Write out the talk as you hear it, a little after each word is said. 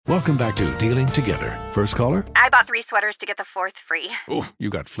Welcome back to Dealing Together. First caller? I bought 3 sweaters to get the 4th free. Oh, you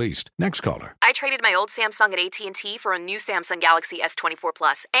got fleeced. Next caller? I traded my old Samsung at AT&T for a new Samsung Galaxy S24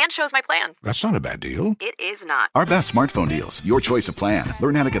 Plus and chose my plan. That's not a bad deal. It is not. Our best smartphone deals. Your choice of plan.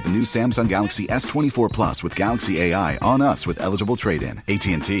 Learn how to get the new Samsung Galaxy S24 Plus with Galaxy AI on us with eligible trade-in.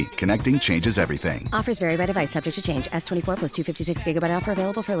 AT&T. Connecting changes everything. Offers vary by device. Subject to change. S24 plus 256 gigabyte offer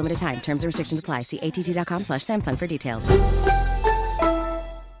available for a limited time. Terms and restrictions apply. See att.com/Samsung for details.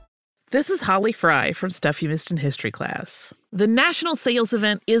 This is Holly Fry from Stuff You Missed in History class. The national sales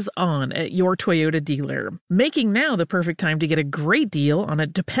event is on at your Toyota dealer, making now the perfect time to get a great deal on a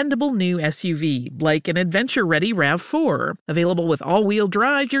dependable new SUV, like an adventure-ready RAV4. Available with all-wheel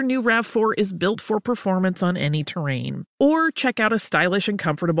drive, your new RAV4 is built for performance on any terrain. Or check out a stylish and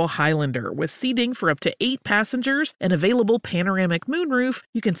comfortable Highlander with seating for up to 8 passengers and available panoramic moonroof.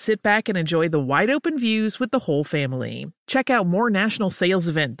 You can sit back and enjoy the wide-open views with the whole family. Check out more national sales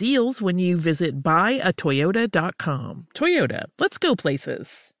event deals when you visit buyatoyota.com. Toyota, let's go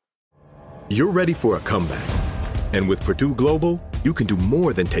places. You're ready for a comeback. And with Purdue Global, you can do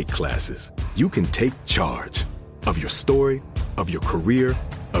more than take classes. You can take charge of your story, of your career,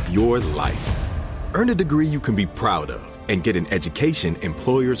 of your life. Earn a degree you can be proud of and get an education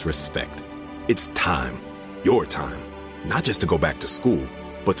employers respect. It's time, your time, not just to go back to school,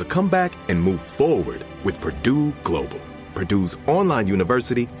 but to come back and move forward with Purdue Global, Purdue's online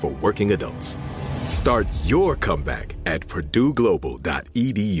university for working adults. Start your comeback at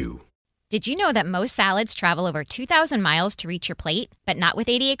purdueglobal.edu. Did you know that most salads travel over 2,000 miles to reach your plate? But not with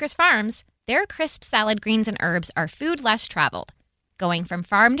 80 Acres Farms. Their crisp salad greens and herbs are food less traveled, going from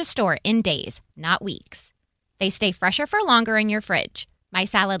farm to store in days, not weeks. They stay fresher for longer in your fridge. My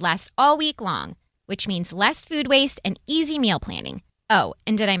salad lasts all week long, which means less food waste and easy meal planning. Oh,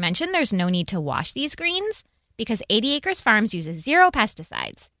 and did I mention there's no need to wash these greens? Because 80 Acres Farms uses 0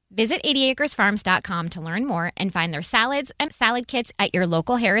 pesticides. Visit 80acresfarms.com to learn more and find their salads and salad kits at your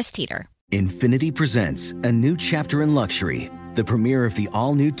local Harris Teeter. Infiniti presents a new chapter in luxury, the premiere of the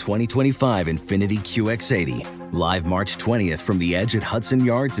all-new 2025 Infiniti QX80, live March 20th from the Edge at Hudson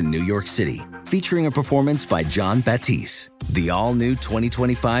Yards in New York City, featuring a performance by John Batiste. The all-new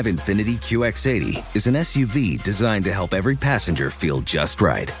 2025 Infiniti QX80 is an SUV designed to help every passenger feel just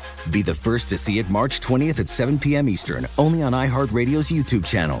right. Be the first to see it March 20th at 7 p.m. Eastern, only on iHeartRadio's YouTube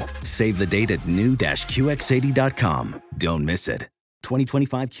channel. Save the date at new-QX80.com. Don't miss it.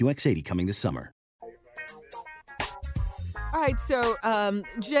 2025 QX80 coming this summer. All right, so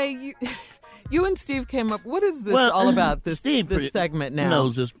Jay, you and Steve came up. What is this all about? This segment now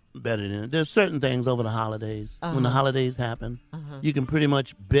knows this better than there's certain things over the holidays. When the holidays happen, you can pretty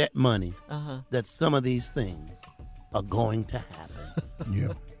much bet money that some of these things are going to happen.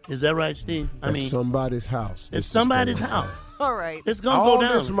 Yeah. Is that right, Steve? I mean, somebody's house. It's somebody's house. All right. It's going to go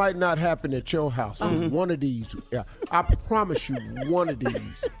down. All this might not happen at your house. But one of these, I promise you, one of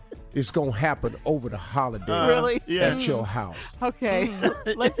these is going to happen over the holidays Really? at your house. Okay.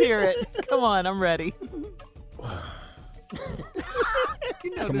 Let's hear it. Come on, I'm ready.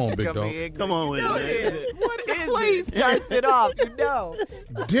 You know Come on, big dog. Come on with it. What is it? Please starts it off. You know.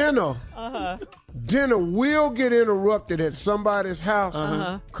 Dinner will get interrupted at somebody's house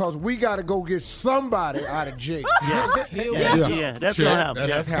because we got to go get somebody out of jail. Yeah, that's going to happen.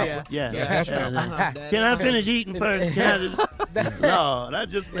 That's happened. Yeah. Can I finish eating first? Lord, I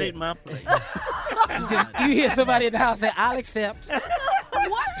just made my plate. You hear somebody in the house say, "I'll accept."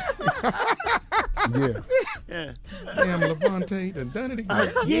 What? Yeah. Damn, Levante done done it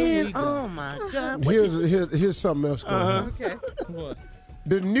again. Again? Oh, my God. Here's something else going on. Okay. What?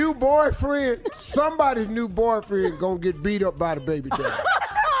 The new boyfriend, somebody's new boyfriend gonna get beat up by the baby daddy.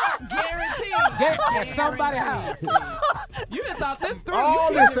 Guaranteed. At somebody's house. You just thought this through.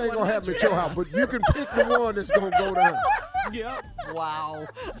 All this ain't gonna happen at your house, but you can pick the one that's gonna go down. Yep. Wow.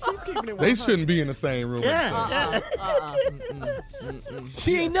 They shouldn't be in the same room.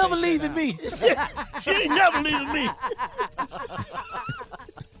 She ain't never leaving me. She ain't never leaving me.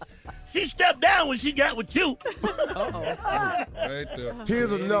 She stepped down when she got with you. Right there.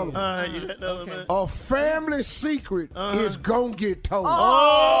 Here's another one. You got another one? A family secret is gonna get told.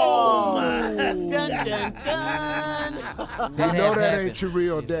 Oh, my. Dun, dun, dun. You know that ain't your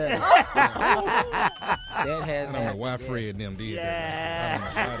real dad. That has I don't know why Fred and them did that.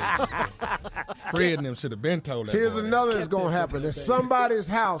 Fred and them should have been told that. Here's boy another that's gonna happen. At somebody's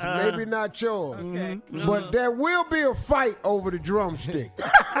house, maybe not yours, but there will be a fight over the drumstick.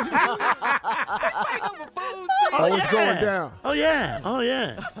 It's going down. Oh,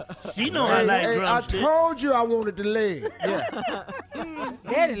 yeah. She know I like drumsticks. I told you I wanted the leg.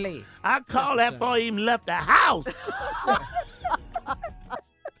 Daddy leg. I called that boy even left the house.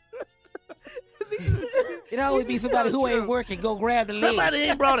 It always be somebody who ain't working, go grab the leg. Somebody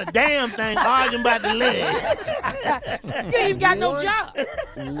ain't brought a damn thing arguing about the leg. You ain't got no job.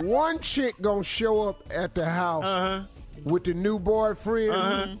 One chick gonna show up at the house with the new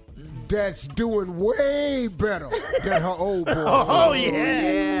boyfriend that's doing way better than her old boyfriend. Oh,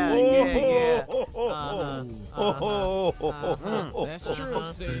 yeah. That's true.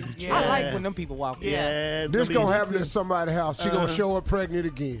 I like when them people walk in. Yeah. This gonna happen at somebody's house. She gonna show up pregnant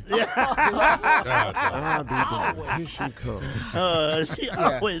again. I'll be there. Here she comes. She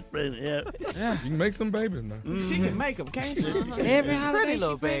always pregnant. Yeah. You can make some babies now. She can make them, can't she? Every holiday,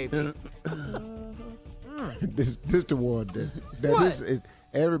 little baby. This the one that this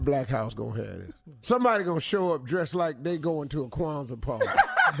every black house gonna have this. Somebody gonna show up dressed like they going to a Kwanzaa party.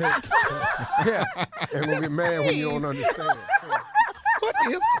 And gonna get mad when you don't understand. What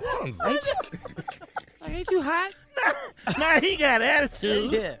is Kwanzaa? Ain't you hot? Now he got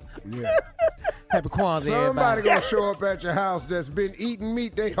attitude. Yeah. Happy Kwanzaa, Somebody gonna show up at your house that's been eating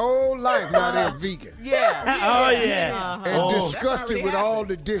meat their whole life. Now they're vegan. Oh, yeah. And disgusted with all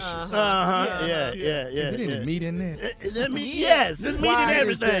the dishes. Yeah. Is there any meat in there? Yes, there's meat in Why is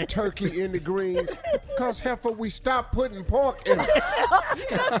everything. there turkey in the greens? Because, heifer, we stopped putting pork in it.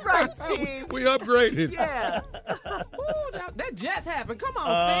 That's right, Steve. We upgraded. Yeah. Ooh, that just happened. Come on,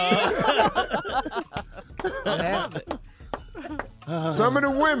 Steve. Some of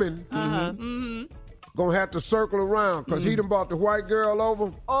the women gonna have to circle around because he done brought the white girl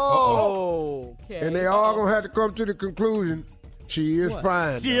over. Oh, okay. And they all gonna have to come to the conclusion she is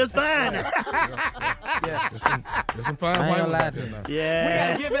fine. She is fine. There's some fine white women out there now.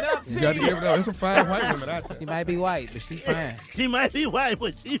 Yeah. Give it up, Steve. You got to give it up. There's some fine white women out there. She might be white, but she fine. She might be white,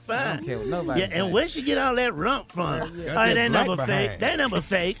 but she I fine. don't care what nobody Yeah, and where she get all that rump from? Got Oh, that they black number fake. behind. They number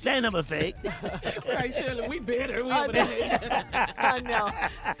fake. They number fake. Right, Shirley, we better. We over I know.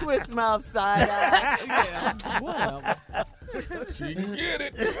 Twist mouth side eye. Yeah. Whatever. She can get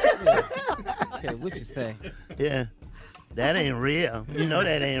it. Okay, what you say? Yeah. That ain't real. You know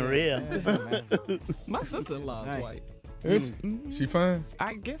that ain't real. My sister-in-law is white. Is she fine?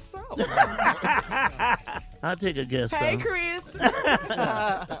 I guess so. I'll take a guess. Hey, so. Chris.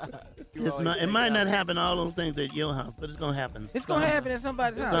 It might not happen all those things at your house, but it's gonna happen. It's gonna happen at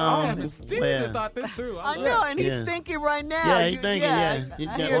somebody's house. Steve thought this through. I know, and he's thinking right now. Yeah, he's thinking. I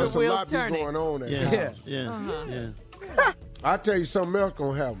hear There's the a wheels lot be turning. going on at the Yeah. house. Yeah. I'll tell you something else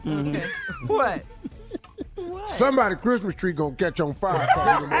gonna happen. What? Somebody Christmas tree gonna catch on fire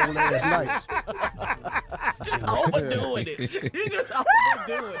because of them old ass lights. Just overdoing it. You're just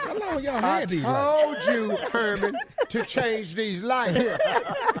overdoing it. How long y'all I had these lights? told you, Herman, to change these lights.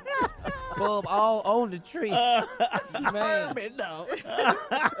 Bulb all on the tree. Man. Herman, no.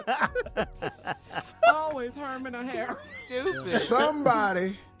 Always Herman or Harry. Stupid.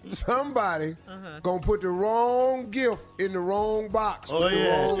 Somebody gonna put the wrong gift in the wrong box with the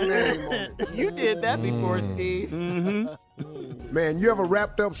wrong name on it. You did that before, Steve. Man, you ever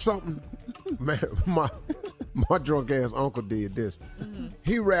wrapped up something? Man, my drunk ass uncle did this.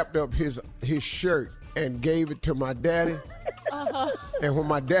 He wrapped up his shirt and gave it to my daddy. And when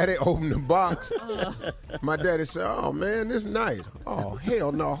my daddy opened the box, my daddy said, "Oh man, this nice." Oh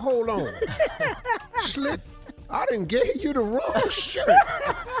hell no, hold on. Slick, I didn't give you the wrong shirt.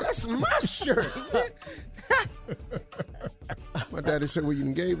 That's my shirt. My daddy said, "Well, you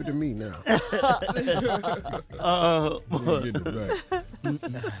can gave it to me now."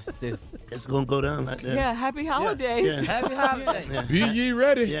 It's gonna go down like that. Yeah, happy holidays. Yeah. Happy holidays. Yeah. Be ye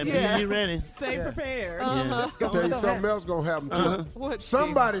ready. Yeah, be ye ready. Stay prepared. I'll tell you something else gonna happen too. What,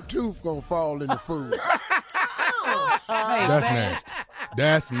 Somebody's tooth gonna fall in the food. That's nasty.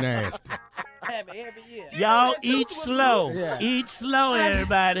 That's nasty. Every year. Y'all eat slow. Eat slow,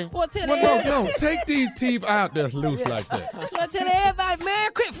 everybody. Well, tell No, take these teeth out that's loose like that. Well, tell everybody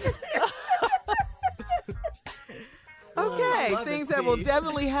Merry Christmas. Okay, things that will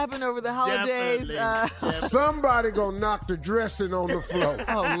definitely happen over the holidays. Somebody gonna knock the dressing on the floor.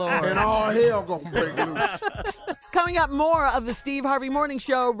 Oh, Lord. And all hell gonna break loose. Coming up, more of the Steve Harvey Morning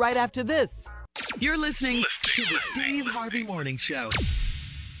Show right after this. You're listening to the Steve Harvey Morning Show.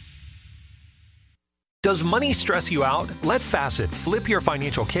 Does money stress you out? Let Facet flip your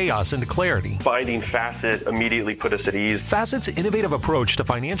financial chaos into clarity. Finding Facet immediately put us at ease. Facet's innovative approach to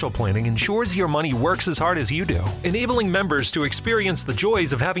financial planning ensures your money works as hard as you do, enabling members to experience the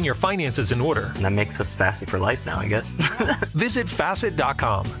joys of having your finances in order. And that makes us Facet for life now, I guess. Visit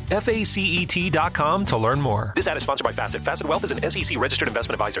Facet.com, FACET.com to learn more. This ad is sponsored by Facet. Facet Wealth is an SEC registered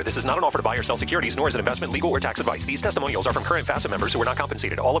investment advisor. This is not an offer to buy or sell securities, nor is it investment, legal, or tax advice. These testimonials are from current Facet members who are not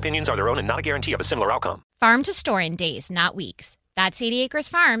compensated. All opinions are their own and not a guarantee of a similar outcome. Farm to store in days, not weeks. That's 80 Acres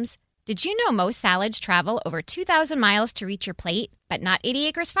Farms. Did you know most salads travel over 2,000 miles to reach your plate? But not 80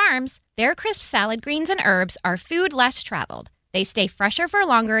 Acres Farms. Their crisp salad greens and herbs are food less traveled. They stay fresher for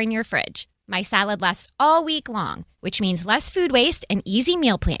longer in your fridge. My salad lasts all week long, which means less food waste and easy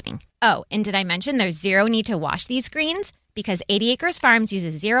meal planning. Oh, and did I mention there's zero need to wash these greens? Because 80 Acres Farms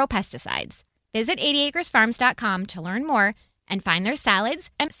uses zero pesticides. Visit 80acresfarms.com to learn more and find their salads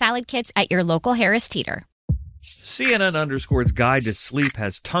and salad kits at your local Harris Teeter. CNN_'s Guide to Sleep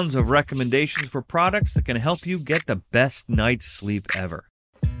has tons of recommendations for products that can help you get the best night's sleep ever.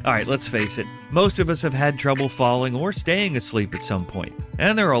 All right, let's face it, most of us have had trouble falling or staying asleep at some point,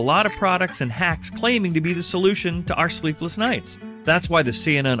 and there are a lot of products and hacks claiming to be the solution to our sleepless nights. That's why the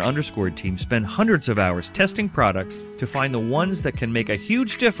CNN_ team spend hundreds of hours testing products to find the ones that can make a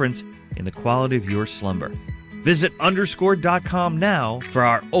huge difference in the quality of your slumber. Visit underscore.com now for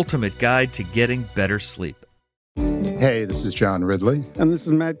our ultimate guide to getting better sleep. Hey, this is John Ridley. And this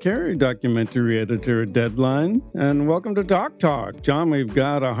is Matt Carey, documentary editor at Deadline. And welcome to Doc Talk. John, we've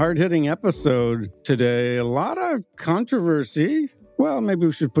got a hard-hitting episode today. A lot of controversy. Well, maybe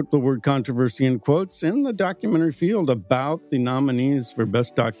we should put the word controversy in quotes in the documentary field about the nominees for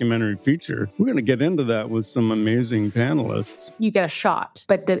Best Documentary Feature. We're going to get into that with some amazing panelists. You get a shot,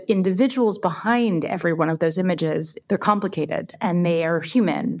 but the individuals behind every one of those images, they're complicated and they are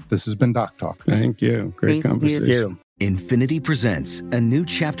human. This has been Doc Talk. Thank you. Great conversation. Thank you. Infiniti presents a new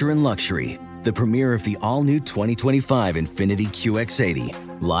chapter in luxury, the premiere of the all-new 2025 Infiniti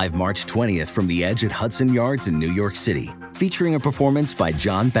QX80, live March 20th from the Edge at Hudson Yards in New York City, featuring a performance by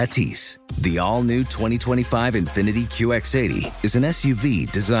John Batiste. The all-new 2025 Infiniti QX80 is an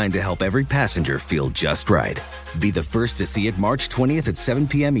SUV designed to help every passenger feel just right. Be the first to see it March 20th at 7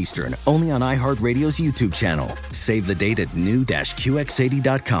 p.m. Eastern, only on iHeartRadio's YouTube channel. Save the date at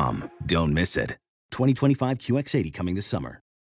new-QX80.com. Don't miss it. 2025 QX80 coming this summer.